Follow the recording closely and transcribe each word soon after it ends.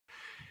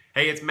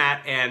Hey, it's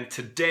Matt, and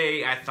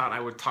today I thought I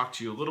would talk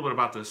to you a little bit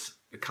about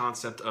the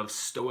concept of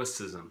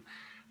Stoicism.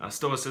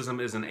 Stoicism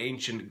is an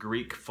ancient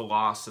Greek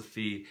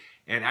philosophy,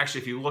 and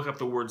actually if you look up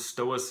the word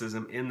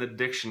Stoicism in the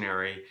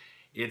dictionary,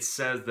 it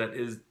says that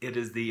it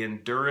is the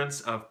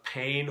endurance of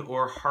pain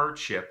or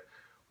hardship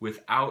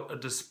without a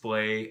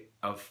display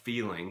of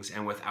feelings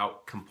and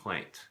without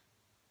complaint.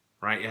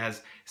 Right? It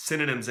has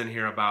synonyms in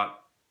here about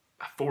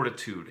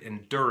fortitude,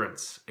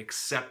 endurance,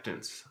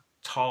 acceptance,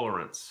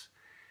 tolerance.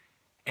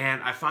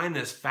 And I find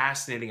this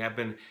fascinating. I've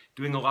been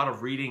doing a lot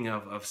of reading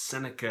of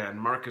Seneca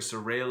and Marcus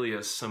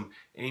Aurelius, some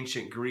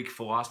ancient Greek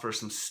philosophers,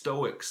 some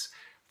Stoics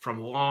from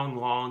long,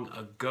 long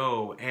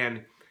ago.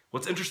 And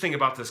what's interesting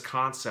about this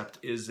concept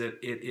is that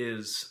it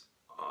is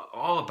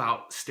all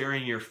about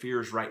staring your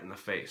fears right in the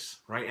face,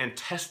 right? And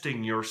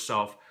testing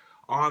yourself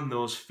on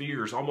those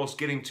fears, almost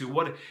getting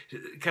to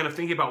kind of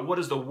thinking about what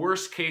is the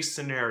worst case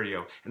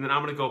scenario. And then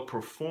I'm going to go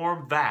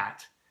perform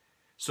that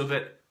so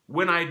that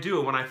when I do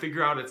it, when I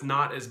figure out it's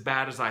not as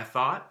bad as I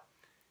thought,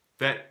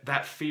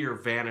 that fear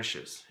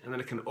vanishes. And then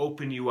it can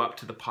open you up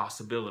to the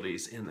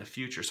possibilities in the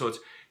future. So it's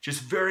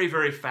just very,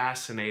 very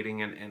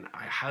fascinating. And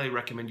I highly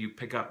recommend you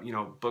pick up,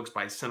 books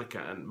by Seneca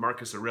and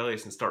Marcus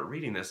Aurelius and start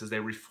reading this as they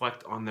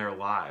reflect on their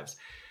lives.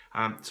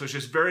 So it's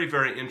just very,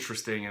 very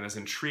interesting and has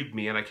intrigued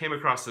me. And I came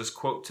across this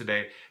quote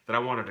today that I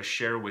wanted to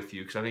share with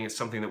you because I think it's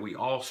something that we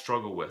all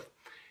struggle with.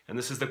 And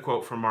this is the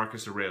quote from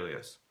Marcus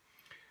Aurelius.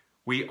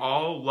 "We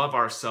all love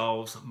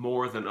ourselves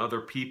more than other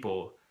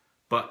people,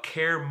 but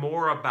care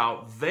more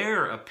about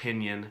their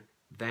opinion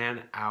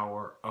than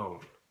our own."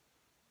 All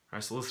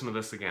right, so listen to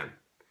this again.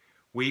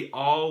 We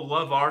all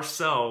love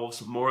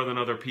ourselves more than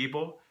other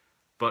people,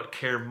 but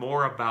care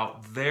more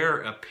about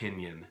their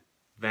opinion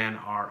than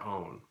our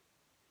own.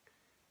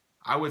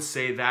 I would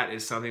say that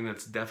is something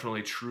that's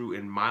definitely true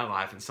in my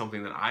life and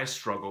something that I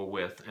struggle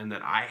with and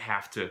that I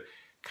have to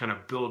kind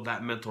of build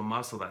that mental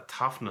muscle, that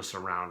toughness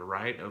around,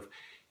 right?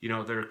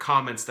 There are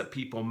comments that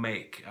people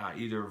make,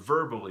 either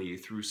verbally,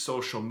 through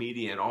social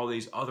media and all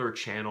these other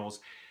channels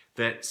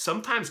that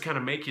sometimes kind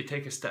of make you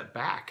take a step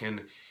back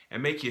and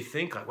make you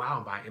think like,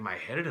 wow, am I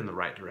headed in the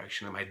right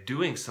direction? Am I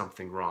doing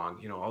something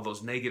wrong? All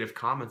those negative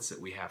comments that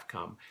we have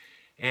come.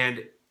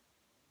 And,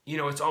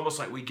 it's almost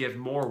like we give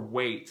more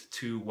weight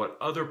to what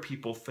other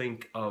people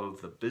think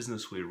of the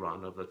business we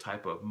run, of the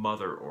type of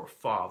mother or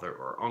father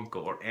or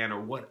uncle or aunt or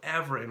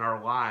whatever in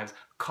our lives,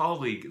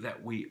 colleague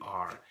that we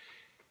are.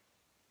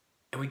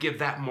 And we give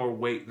that more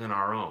weight than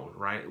our own,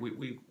 right?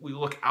 We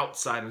look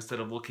outside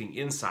instead of looking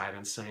inside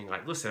and saying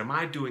like, listen, am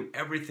I doing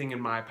everything in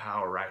my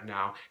power right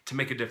now to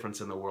make a difference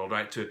in the world,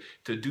 right? To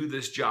do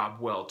this job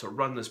well, to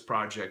run this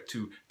project,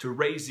 to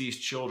raise these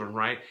children,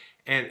 right?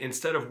 And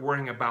instead of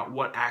worrying about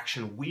what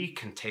action we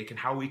can take and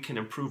how we can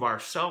improve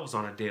ourselves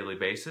on a daily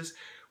basis,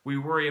 we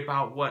worry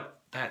about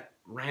what that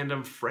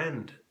random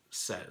friend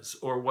says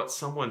or what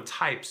someone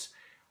types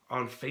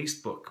on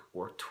Facebook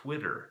or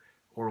Twitter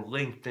or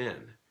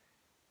LinkedIn.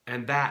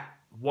 And that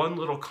one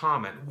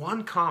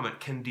comment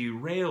can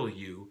derail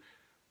you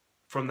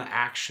from the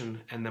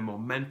action and the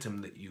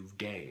momentum that you've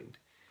gained.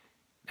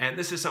 And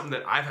this is something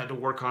that I've had to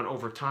work on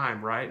over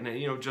time, right?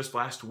 And, just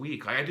last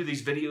week, I do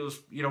these videos,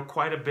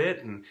 quite a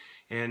bit. And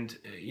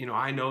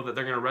I know that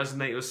they're going to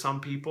resonate with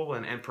some people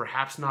and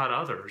perhaps not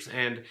others.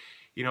 And,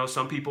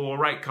 some people will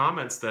write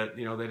comments that,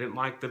 they didn't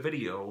like the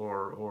video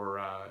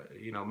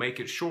or make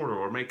it shorter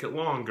or make it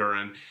longer.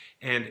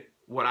 And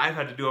what I've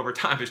had to do over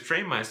time is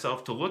train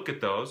myself to look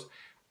at those,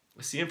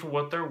 see them for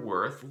what they're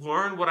worth,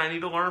 learn what I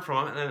need to learn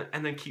from them,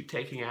 and then keep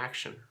taking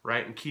action,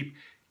 right? And keep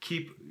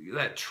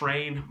that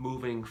train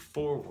moving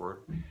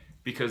forward,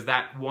 because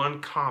that one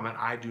comment,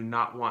 I do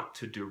not want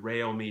to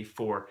derail me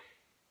for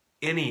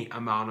any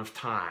amount of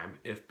time,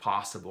 if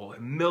possible,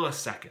 in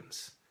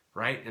milliseconds,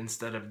 right?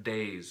 Instead of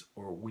days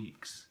or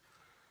weeks.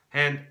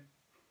 And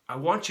I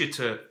want you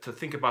to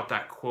think about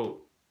that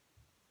quote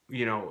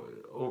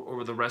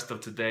over the rest of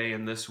today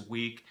and this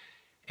week.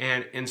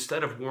 And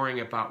instead of worrying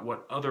about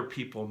what other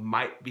people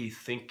might be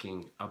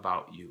thinking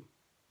about you,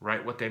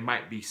 right? What they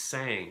might be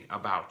saying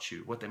about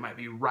you, what they might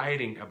be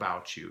writing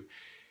about you,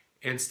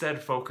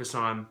 instead focus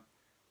on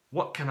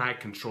what can I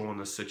control in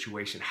this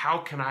situation? How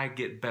can I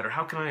get better?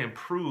 How can I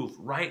improve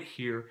right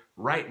here,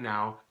 right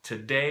now,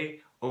 today,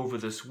 over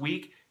this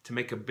week to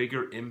make a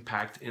bigger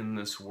impact in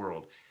this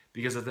world?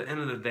 Because at the end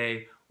of the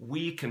day,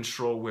 we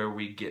control where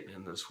we get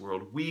in this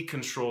world. We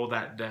control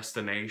that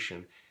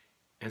destination.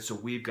 And so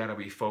we've got to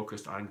be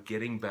focused on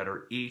getting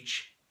better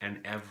each and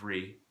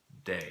every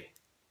day.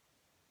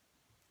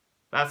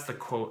 That's the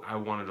quote I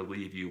wanted to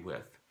leave you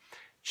with.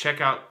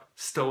 Check out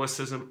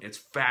Stoicism. It's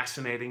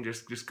fascinating.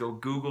 Just go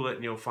Google it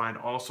and you'll find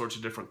all sorts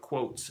of different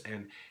quotes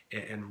and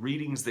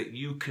readings that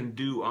you can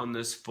do on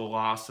this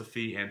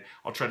philosophy. And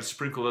I'll try to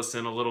sprinkle this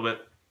in a little bit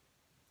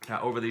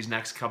over these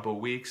next couple of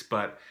weeks,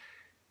 but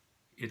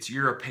it's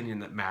your opinion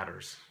that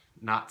matters,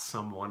 not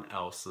someone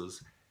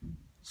else's.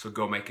 So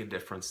go make a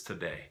difference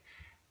today.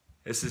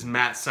 This is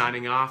Matt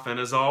signing off, and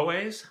as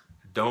always,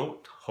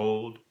 don't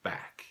hold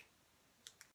back.